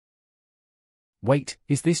Wait,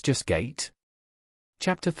 is this just Gate?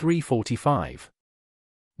 Chapter 345.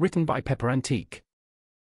 Written by Pepper Antique.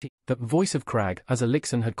 The voice of Crag, as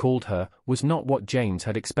Elixon had called her, was not what James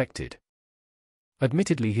had expected.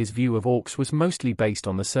 Admittedly, his view of orcs was mostly based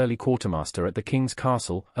on the surly quartermaster at the king's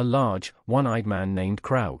castle, a large, one-eyed man named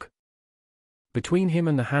Kraug. Between him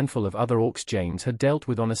and the handful of other orcs James had dealt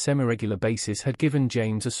with on a semi-regular basis had given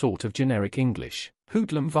James a sort of generic English,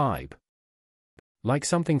 hoodlum vibe. Like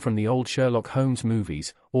something from the old Sherlock Holmes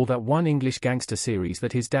movies, or that one English gangster series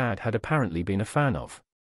that his dad had apparently been a fan of.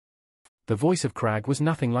 The voice of Crag was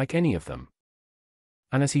nothing like any of them.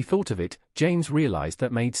 And as he thought of it, James realized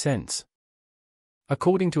that made sense.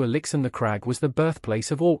 According to Elixon, the Crag was the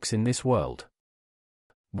birthplace of orcs in this world.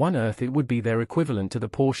 On Earth it would be their equivalent to the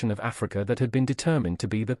portion of Africa that had been determined to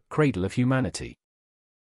be the cradle of humanity.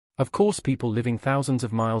 Of course, people living thousands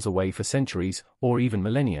of miles away for centuries, or even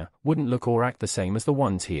millennia, wouldn't look or act the same as the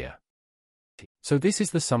ones here. So this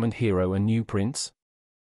is the summoned hero and new prince?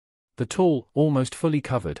 The tall, almost fully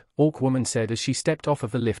covered, orc woman said as she stepped off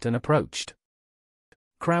of the lift and approached.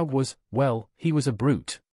 Kraug was, well, he was a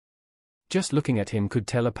brute. Just looking at him could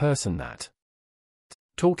tell a person that.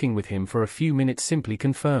 Talking with him for a few minutes simply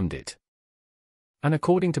confirmed it. And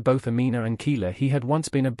according to both Amina and Keela, he had once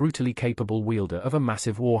been a brutally capable wielder of a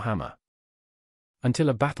massive warhammer. Until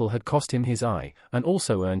a battle had cost him his eye, and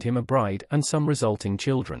also earned him a bride and some resulting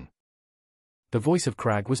children. The voice of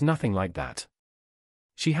Crag was nothing like that.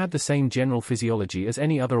 She had the same general physiology as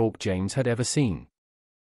any other orc James had ever seen.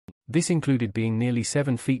 This included being nearly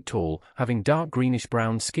 7 feet tall, having dark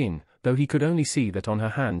greenish-brown skin, though he could only see that on her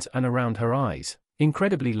hands and around her eyes,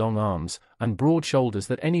 incredibly long arms, and broad shoulders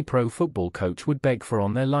that any pro football coach would beg for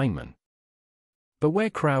on their linemen. But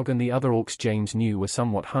where Kraug and the other orcs James knew were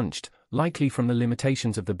somewhat hunched, likely from the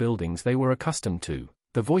limitations of the buildings they were accustomed to,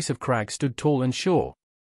 the voice of Crag stood tall and sure.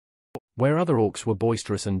 Where other orcs were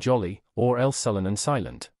boisterous and jolly, or else sullen and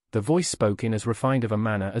silent, the voice spoke in as refined of a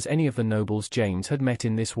manner as any of the nobles James had met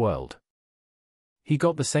in this world. He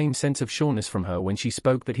got the same sense of sureness from her when she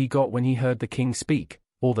spoke that he got when he heard the king speak,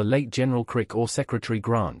 or the late General Crick or Secretary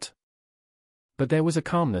Grant. But there was a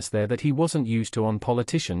calmness there that he wasn't used to on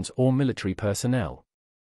politicians or military personnel.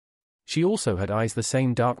 She also had eyes the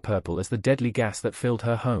same dark purple as the deadly gas that filled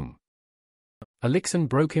her home. Elixon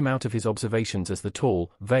broke him out of his observations as the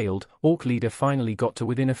tall, veiled, orc leader finally got to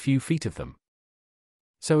within a few feet of them.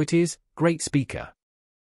 So it is, great speaker,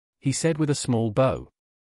 he said with a small bow.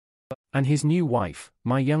 And his new wife,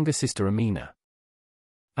 my younger sister Amina.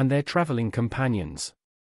 And their traveling companions,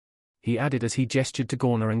 he added as he gestured to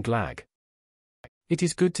Gorner and Glag. It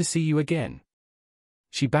is good to see you again.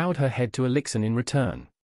 She bowed her head to Elixon in return.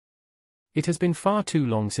 It has been far too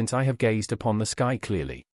long since I have gazed upon the sky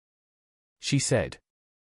clearly, she said.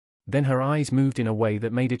 Then her eyes moved in a way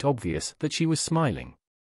that made it obvious that she was smiling.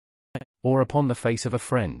 Or upon the face of a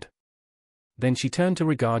friend. Then she turned to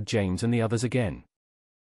regard James and the others again.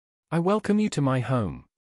 I welcome you to my home,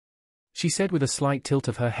 she said with a slight tilt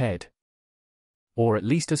of her head. Or at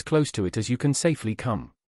least as close to it as you can safely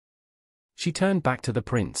come. She turned back to the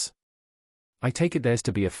prince. I take it there's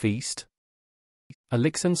to be a feast?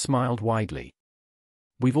 Elixon smiled widely.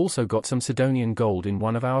 We've also got some Sidonian gold in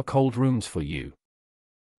one of our cold rooms for you.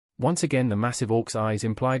 Once again the massive orc's eyes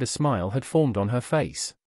implied a smile had formed on her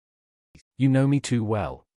face. You know me too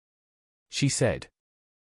well, she said.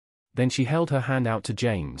 Then she held her hand out to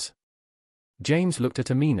James. James looked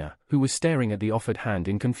at Amina, who was staring at the offered hand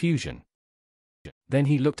in confusion. Then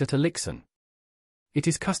he looked at Elixon. It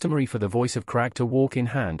is customary for the voice of Crag to walk in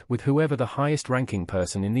hand with whoever the highest-ranking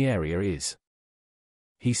person in the area is,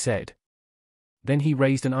 he said. Then he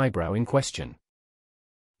raised an eyebrow in question.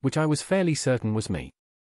 Which I was fairly certain was me.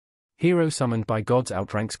 Hero summoned by gods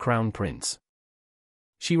outranks crown prince,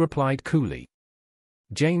 she replied coolly.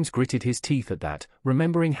 James gritted his teeth at that,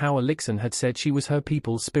 remembering how Elixon had said she was her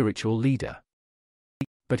people's spiritual leader.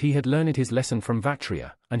 But he had learned his lesson from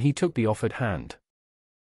Vatria, and he took the offered hand.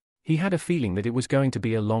 He had a feeling that it was going to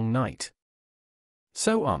be a long night.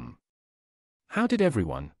 So how did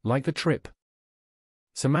everyone like the trip?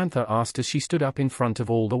 Samantha asked as she stood up in front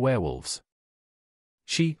of all the werewolves.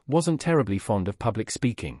 She wasn't terribly fond of public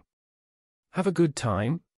speaking. Have a good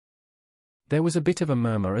time? There was a bit of a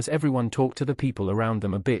murmur as everyone talked to the people around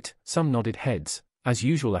them a bit, some nodded heads. As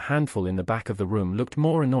usual, a handful in the back of the room looked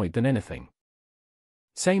more annoyed than anything.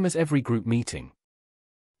 Same as every group meeting.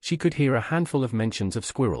 She could hear a handful of mentions of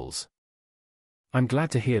squirrels. I'm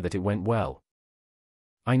glad to hear that it went well.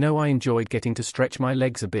 I know I enjoyed getting to stretch my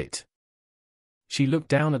legs a bit. She looked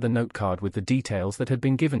down at the note card with the details that had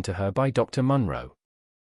been given to her by Dr. Munro.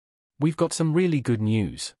 We've got some really good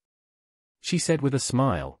news, she said with a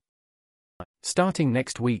smile. Starting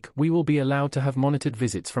next week, we will be allowed to have monitored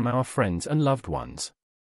visits from our friends and loved ones.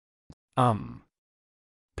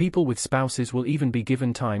 People with spouses will even be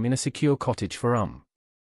given time in a secure cottage for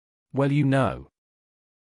well, you know,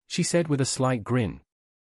 she said with a slight grin.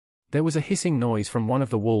 There was a hissing noise from one of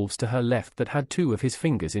the wolves to her left that had two of his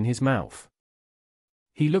fingers in his mouth.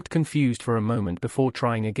 He looked confused for a moment before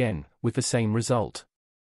trying again, with the same result.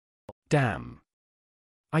 Damn.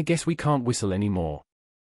 I guess we can't whistle anymore,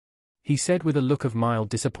 he said with a look of mild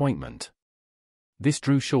disappointment. This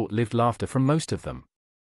drew short-lived laughter from most of them.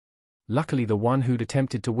 Luckily the one who'd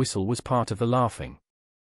attempted to whistle was part of the laughing.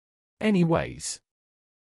 Anyways,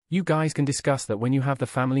 you guys can discuss that when you have the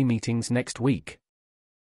family meetings next week.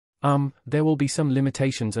 There will be some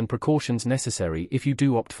limitations and precautions necessary if you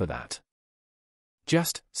do opt for that.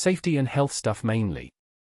 Just safety and health stuff mainly,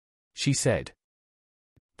 she said.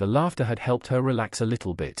 The laughter had helped her relax a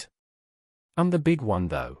little bit. The big one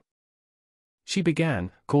though, she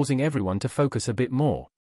began, causing everyone to focus a bit more,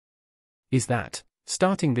 is that,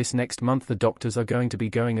 starting this next month, the doctors are going to be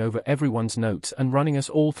going over everyone's notes and running us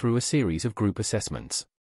all through a series of group assessments.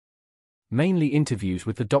 Mainly interviews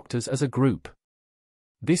with the doctors as a group.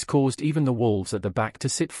 This caused even the wolves at the back to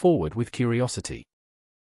sit forward with curiosity.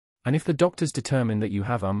 And if the doctors determine that you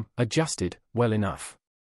have adjusted well enough,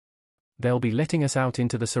 they'll be letting us out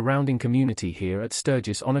into the surrounding community here at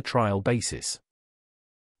Sturgis on a trial basis.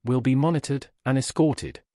 We'll be monitored and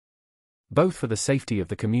escorted, both for the safety of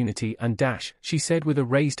the community and she said with a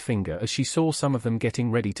raised finger as she saw some of them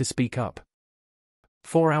getting ready to speak up.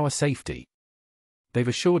 For our safety. They've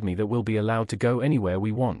assured me that we'll be allowed to go anywhere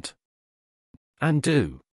we want. And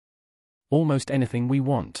do almost anything we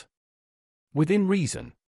want. Within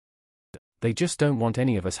reason. They just don't want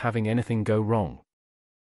any of us having anything go wrong.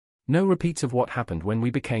 No repeats of what happened when we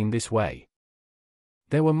became this way.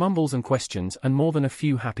 There were mumbles and questions and more than a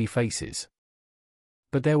few happy faces.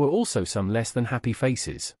 But there were also some less than happy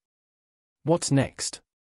faces. What's next?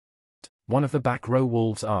 One of the back row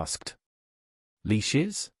wolves asked.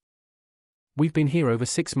 Leashes? We've been here over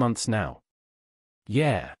 6 months now.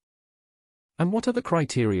 Yeah. And what are the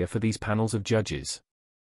criteria for these panels of judges?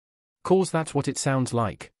 'Cause that's what it sounds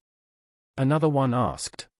like. Another one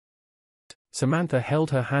asked. Samantha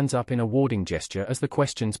held her hands up in a warding gesture as the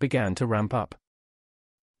questions began to ramp up.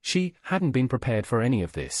 She hadn't been prepared for any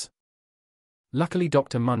of this. Luckily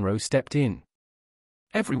Dr. Munro stepped in.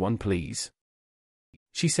 Everyone please,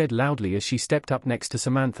 she said loudly as she stepped up next to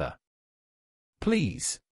Samantha.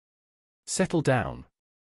 Please. Settle down.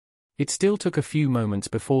 It still took a few moments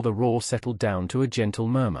before the roar settled down to a gentle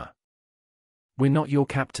murmur. We're not your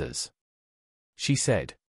captors, she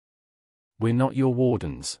said. We're not your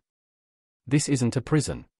wardens. This isn't a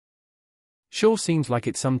prison. Sure seems like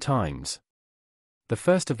it sometimes, the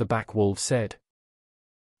first of the back wolves said.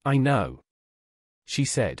 I know, she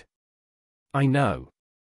said. I know.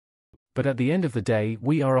 But at the end of the day,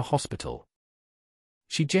 we are a hospital.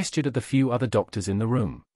 She gestured at the few other doctors in the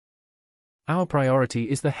room. Our priority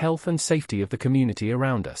is the health and safety of the community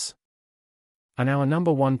around us. And our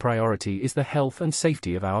number one priority is the health and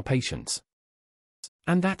safety of our patients.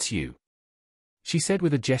 And that's you, she said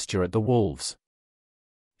with a gesture at the wolves.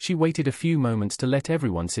 She waited a few moments to let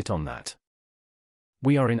everyone sit on that.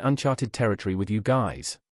 We are in uncharted territory with you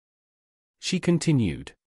guys, she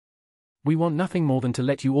continued. We want nothing more than to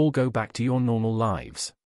let you all go back to your normal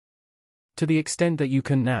lives. To the extent that you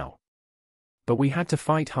can now. But we had to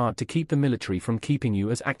fight hard to keep the military from keeping you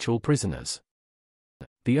as actual prisoners.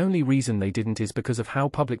 The only reason they didn't is because of how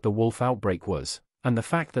public the wolf outbreak was, and the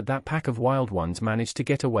fact that that pack of wild ones managed to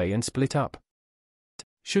get away and split up.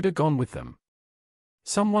 Should have gone with them.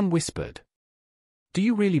 Someone whispered. Do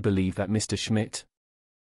you really believe that, Mr. Schmidt?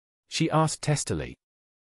 She asked testily.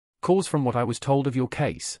 'Cause from what I was told of your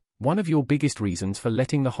case, one of your biggest reasons for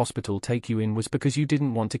letting the hospital take you in was because you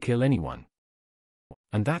didn't want to kill anyone.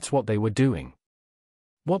 And that's what they were doing.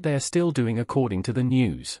 What they are still doing according to the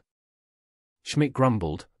news. Schmidt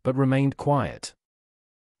grumbled, but remained quiet.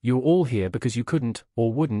 You're all here because you couldn't,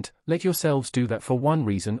 or wouldn't, let yourselves do that for one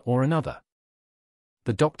reason or another.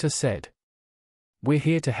 The doctor said. We're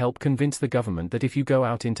here to help convince the government that if you go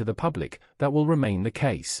out into the public, that will remain the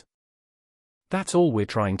case. That's all we're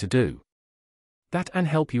trying to do. That and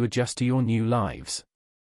help you adjust to your new lives.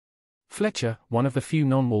 Fletcher, one of the few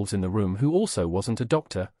non-wolves in the room who also wasn't a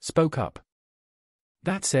doctor, spoke up.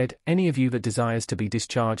 That said, any of you that desires to be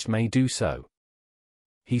discharged may do so,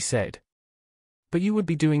 he said. But you would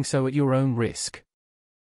be doing so at your own risk.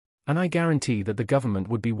 And I guarantee that the government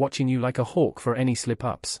would be watching you like a hawk for any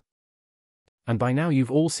slip-ups. And by now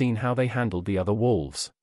you've all seen how they handled the other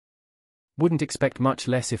wolves. Wouldn't expect much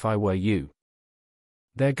less if I were you.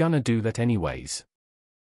 They're gonna do that anyways.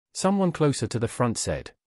 Someone closer to the front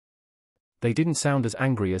said. They didn't sound as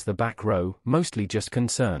angry as the back row, mostly just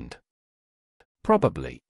concerned.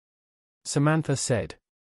 Probably. Samantha said.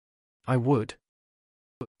 I would.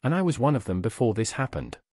 And I was one of them before this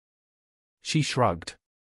happened. She shrugged.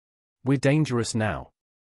 We're dangerous now.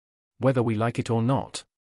 Whether we like it or not.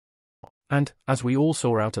 And, as we all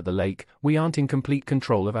saw out at the lake, we aren't in complete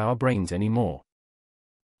control of our brains anymore.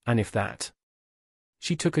 And if that.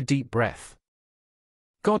 She took a deep breath.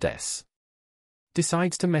 Goddess.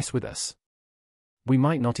 Decides to mess with us. We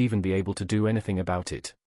might not even be able to do anything about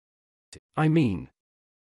it. I mean.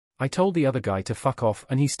 I told the other guy to fuck off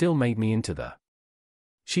and he still made me into the.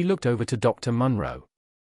 She looked over to Dr. Munro.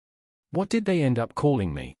 What did they end up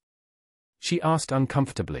calling me? She asked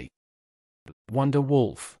uncomfortably. Wonder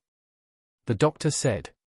Wolf. The doctor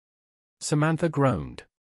said. Samantha groaned.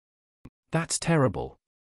 That's terrible.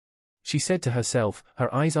 She said to herself,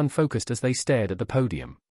 her eyes unfocused as they stared at the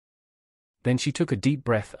podium. Then she took a deep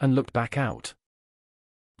breath and looked back out.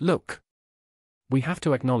 Look. We have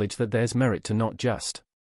to acknowledge that there's merit to not just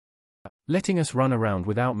letting us run around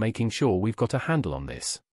without making sure we've got a handle on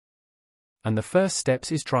this. And the first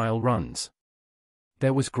steps is trial runs.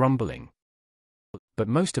 There was grumbling. But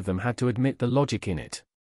most of them had to admit the logic in it.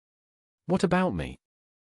 What about me?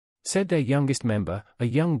 Said their youngest member, a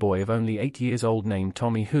young boy of only 8 years old named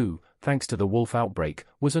Tommy who, thanks to the wolf outbreak,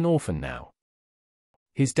 was an orphan now.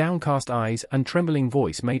 His downcast eyes and trembling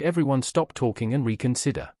voice made everyone stop talking and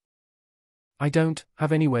reconsider. I don't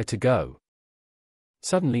have anywhere to go.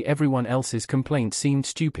 Suddenly everyone else's complaint seemed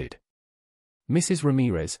stupid. Mrs.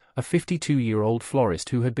 Ramirez, a 52-year-old florist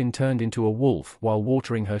who had been turned into a wolf while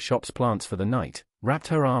watering her shop's plants for the night, wrapped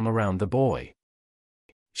her arm around the boy.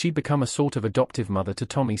 She'd become a sort of adoptive mother to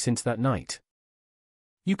Tommy since that night.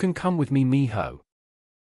 You can come with me, mijo.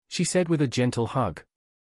 She said with a gentle hug.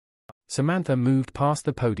 Samantha moved past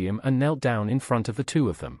the podium and knelt down in front of the two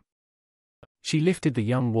of them. She lifted the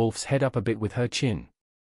young wolf's head up a bit with her chin.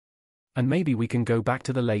 And maybe we can go back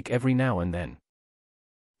to the lake every now and then.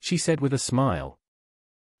 She said with a smile.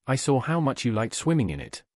 I saw how much you liked swimming in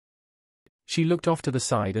it. She looked off to the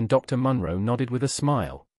side and Dr. Munro nodded with a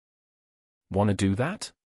smile. Wanna do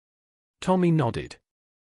that? Tommy nodded.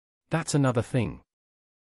 That's another thing.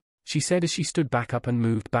 She said as she stood back up and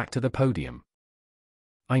moved back to the podium.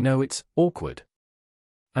 I know it's awkward.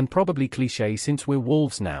 And probably cliché since we're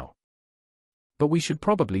wolves now. But we should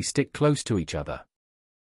probably stick close to each other.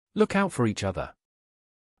 Look out for each other.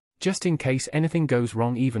 Just in case anything goes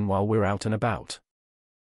wrong even while we're out and about.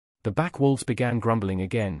 The back wolves began grumbling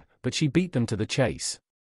again, but she beat them to the chase.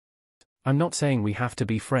 I'm not saying we have to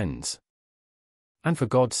be friends. And for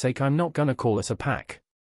God's sake, I'm not gonna call us a pack.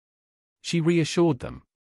 She reassured them.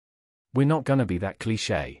 We're not gonna be that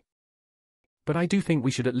cliché. But I do think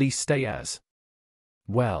we should at least stay as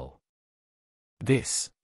well.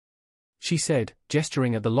 This. She said,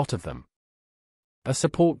 gesturing at the lot of them. A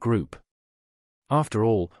support group. After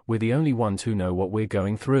all, we're the only ones who know what we're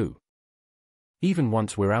going through. Even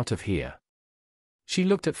once we're out of here. She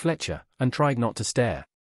looked at Fletcher, and tried not to stare.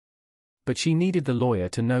 But she needed the lawyer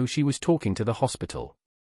to know she was talking to the hospital.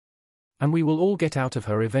 And we will all get out of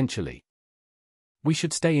her eventually. We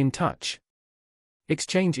should stay in touch.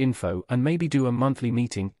 Exchange info and maybe do a monthly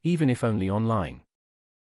meeting, even if only online.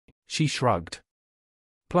 She shrugged.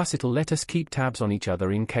 Plus it'll let us keep tabs on each other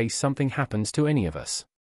in case something happens to any of us.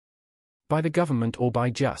 By the government or by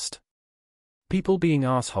just people being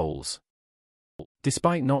assholes.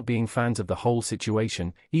 Despite not being fans of the whole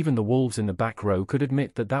situation, even the wolves in the back row could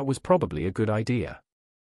admit that that was probably a good idea.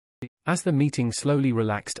 As the meeting slowly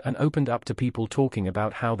relaxed and opened up to people talking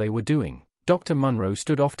about how they were doing, Dr. Munro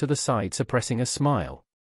stood off to the side suppressing a smile.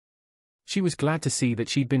 She was glad to see that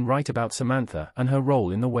she'd been right about Samantha and her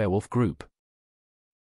role in the werewolf group.